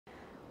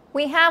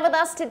We have with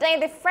us today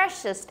the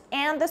freshest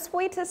and the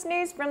sweetest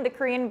news from the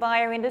Korean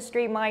bio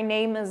industry. My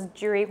name is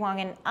Juri Hwang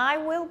and I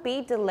will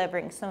be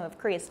delivering some of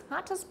Korea's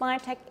hottest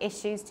biotech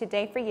issues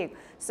today for you.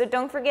 So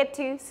don't forget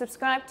to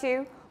subscribe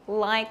to,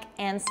 like,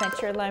 and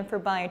set your alarm for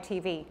Bio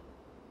TV.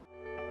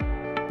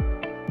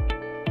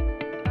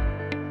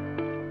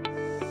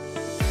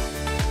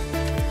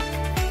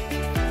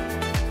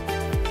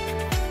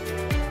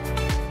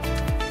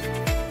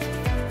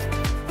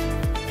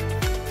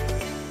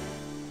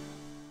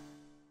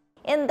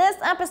 In this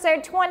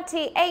episode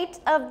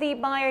 28 of the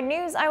Bio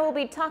News, I will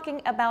be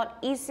talking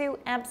about ISU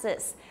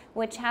ABXIS,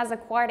 which has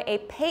acquired a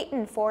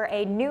patent for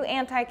a new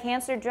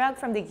anti-cancer drug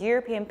from the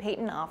European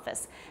Patent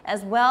Office,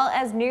 as well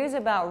as news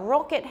about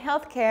ROKIT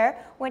Healthcare,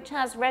 which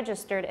has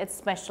registered its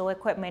special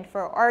equipment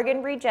for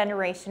organ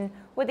regeneration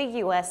with the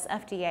US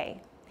FDA.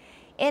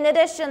 In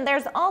addition,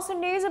 there's also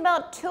news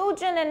about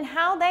Toolgen and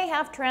how they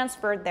have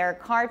transferred their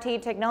CAR-T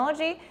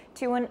technology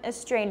to an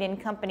Australian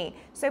company.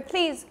 So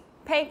please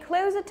pay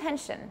close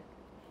attention.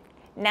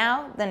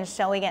 Now, then,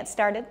 shall we get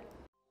started?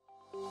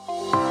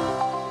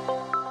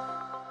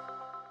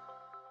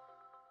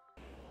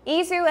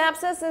 ISU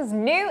ABXIS's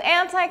new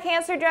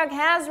anti-cancer drug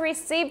has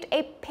received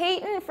a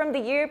patent from the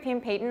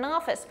European Patent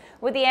Office.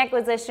 With the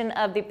acquisition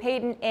of the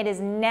patent, it is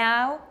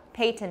now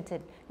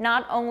patented,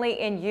 not only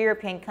in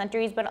European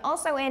countries, but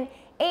also in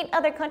 8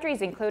 other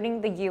countries, including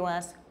the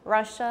US,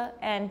 Russia,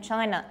 and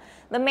China.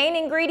 The main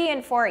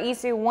ingredient for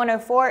ISU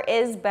 104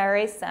 is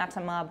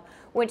barisatamab,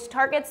 which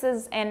targets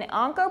an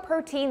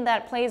oncoprotein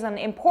that plays an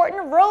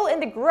important role in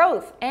the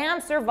growth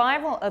and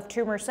survival of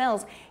tumor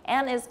cells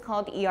and is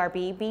called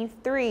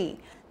ERBB3.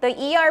 The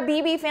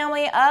ERBB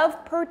family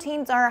of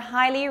proteins are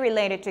highly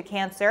related to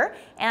cancer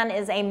and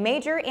is a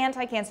major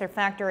anti-cancer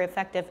factor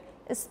effective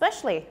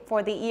especially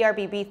for the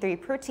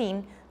ERBB3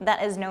 protein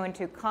that is known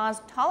to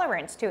cause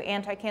tolerance to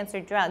anti-cancer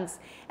drugs.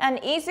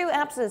 And ISU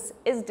ABXIS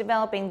is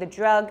developing the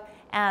drug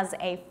as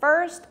a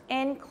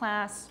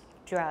first-in-class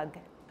drug.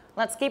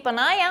 Let's keep an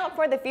eye out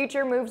for the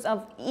future moves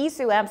of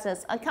ISU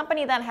ABXIS, a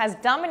company that has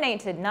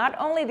dominated not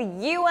only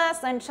the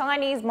US and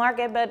Chinese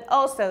market, but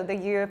also the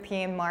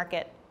European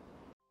market.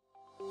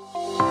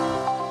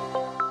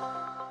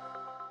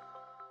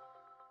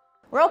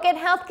 ROKIT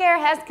Healthcare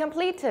has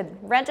completed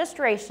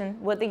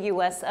registration with the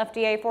US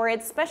FDA for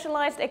its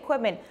specialized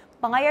equipment,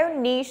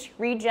 bio-niche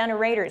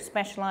regenerators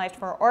specialized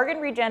for organ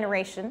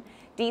regeneration,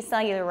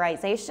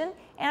 decellularization,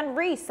 and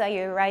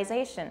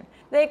recellularization.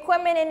 The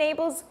equipment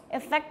enables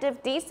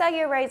effective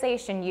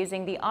decellularization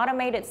using the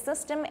automated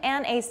system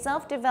and a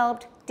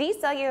self-developed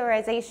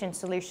decellularization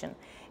solution.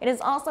 It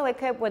is also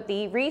equipped with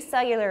the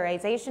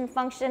recellularization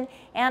function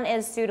and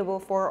is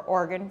suitable for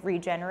organ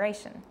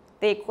regeneration.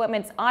 The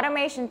equipment's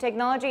automation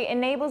technology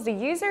enables the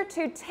user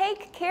to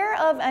take care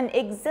of an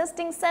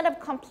existing set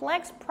of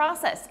complex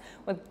process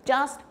with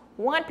just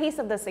one piece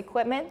of this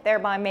equipment,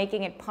 thereby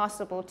making it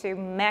possible to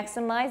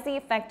maximize the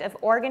effect of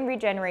organ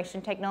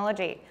regeneration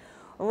technology.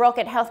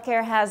 ROKIT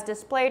Healthcare has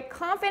displayed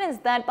confidence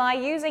that by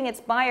using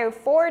its Bio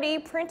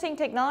 4D printing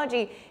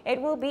technology,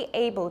 it will be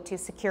able to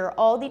secure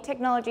all the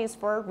technologies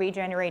for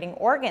regenerating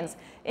organs,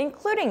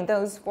 including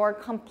those for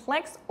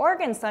complex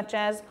organs such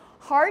as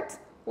heart,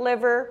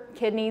 liver,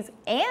 kidneys,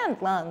 and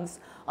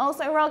lungs.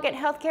 Also, ROKIT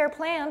Healthcare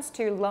plans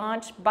to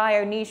launch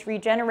bio-niche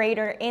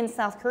regenerator in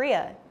South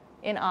Korea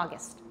in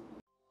August.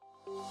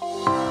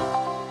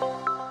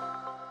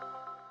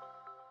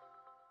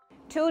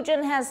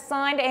 Toolgen has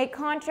signed a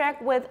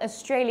contract with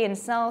Australian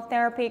cell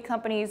therapy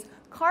companies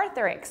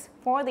Carthrix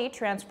for the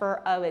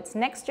transfer of its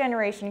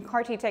next-generation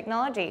CAR-T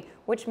technology,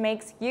 which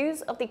makes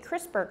use of the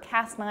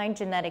CRISPR-Cas9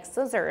 genetic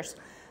scissors.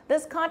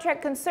 This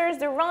contract concerns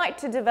the right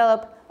to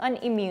develop an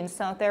immune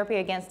cell therapy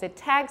against the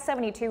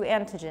TAG72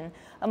 antigen,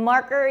 a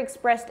marker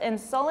expressed in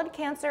solid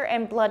cancer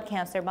and blood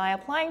cancer by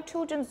applying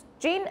Toolgen's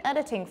gene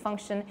editing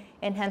function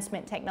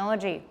enhancement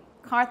technology.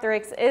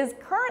 Carthrix is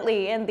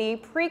currently in the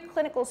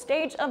preclinical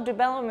stage of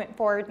development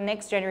for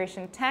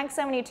next-generation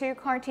TAG72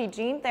 CAR-T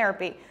gene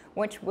therapy,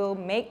 which will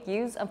make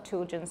use of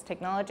Toolgen's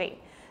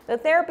technology. The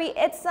therapy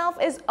itself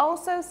is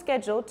also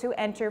scheduled to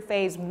enter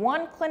phase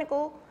 1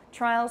 clinical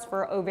trials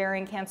for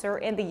ovarian cancer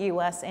in the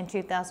US in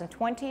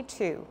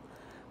 2022.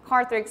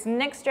 Carthrix's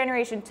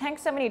next-generation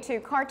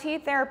TAG72 CAR-T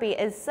therapy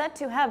is set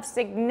to have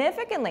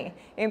significantly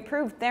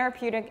improved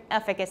therapeutic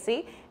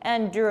efficacy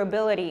and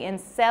durability in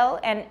cell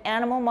and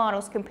animal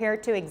models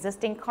compared to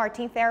existing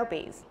CAR-T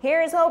therapies.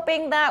 Here's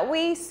hoping that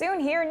we soon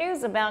hear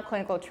news about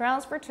clinical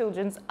trials for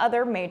Toolgen's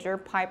other major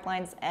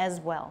pipelines as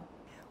well.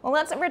 Well,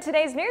 that's it for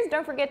today's news.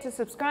 Don't forget to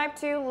subscribe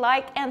to,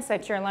 like, and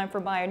set your alarm for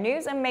Bio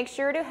News, and make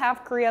sure to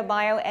have Korea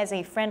Bio as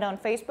a friend on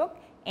Facebook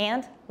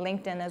and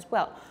LinkedIn as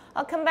well.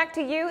 I'll come back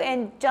to you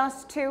in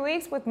just 2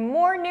 weeks with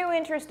more new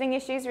interesting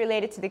issues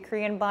related to the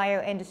Korean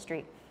bio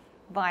industry.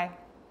 Bye.